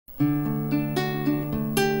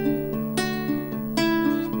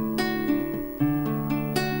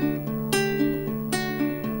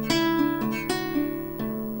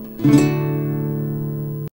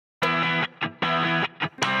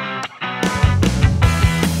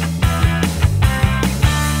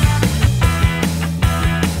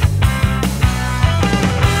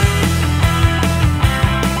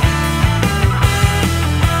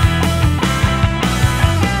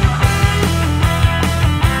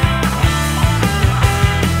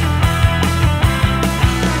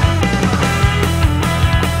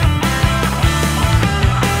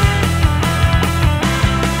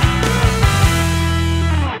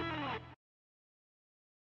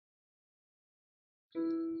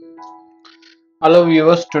Hello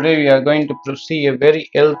viewers, today we are going to see a very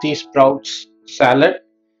healthy sprouts salad.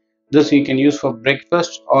 This you can use for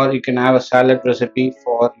breakfast or you can have a salad recipe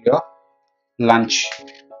for your lunch.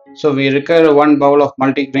 So we require one bowl of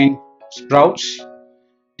multigrain sprouts,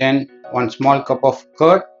 then one small cup of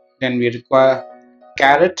curd, then we require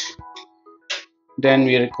carrot, then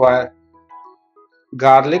we require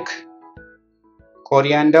garlic,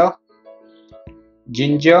 coriander,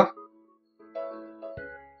 ginger,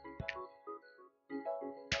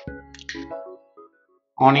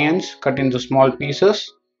 onions cut into small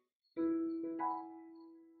pieces,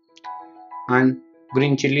 and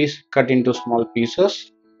green chilies cut into small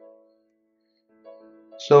pieces.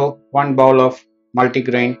 So one bowl of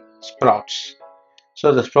multigrain sprouts.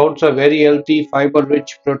 So the sprouts are very healthy, fiber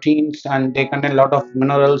rich proteins, and they contain a lot of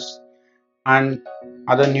minerals and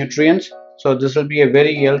other nutrients. So this will be a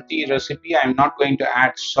very healthy recipe. I am not going to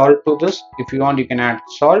add salt to this. If you want, you can add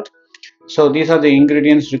salt. So these are the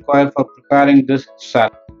ingredients required for preparing this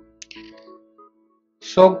salad.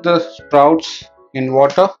 Soak the sprouts in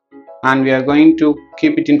water and we are going to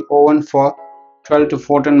keep it in oven for 12 to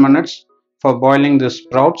 14 minutes for boiling the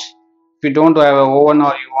sprouts. If you don't have an oven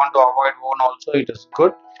or you want to avoid oven also, it is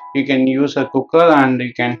good. You can use a cooker and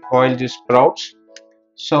you can boil the sprouts.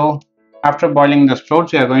 So after boiling the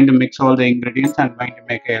sprouts, we are going to mix all the ingredients and going to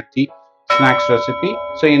make a healthy snacks recipe.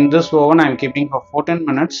 So in this oven I am keeping for 14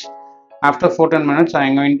 minutes. After 14 minutes I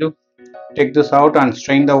am going to take this out and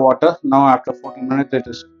strain the water. Now after 14 minutes it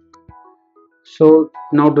is. So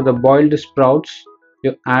now to the boiled sprouts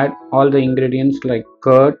you add all the ingredients like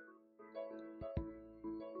curd,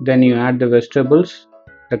 then you add the vegetables,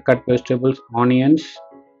 the cut vegetables, onions,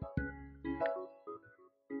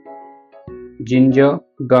 ginger,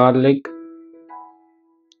 garlic,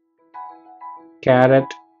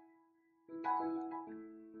 carrot,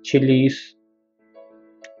 chilies,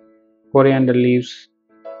 coriander leaves,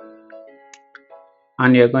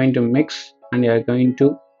 and you are going to mix and you are going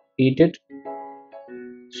to eat it,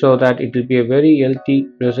 so that it will be a very healthy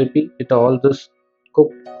recipe with all this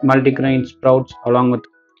cooked multigrain sprouts. Along with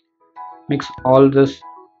mix all this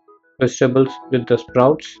vegetables with the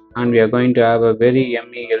sprouts and we are going to have a very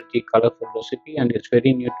yummy, healthy, colorful recipe, and it's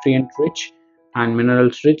very nutrient rich and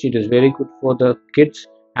minerals rich. It is very good for the kids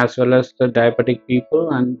as well as the diabetic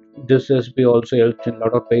people, and this has be also helped in a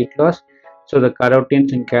lot of weight loss. So the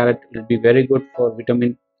carotenes in carrot will be very good for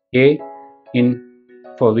vitamin A in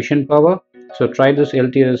for vision power. So try this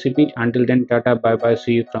healthy recipe. Until then, tata, bye bye,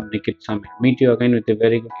 see you from Nihit Samaiyal. Meet you again with a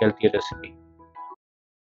very good healthy recipe.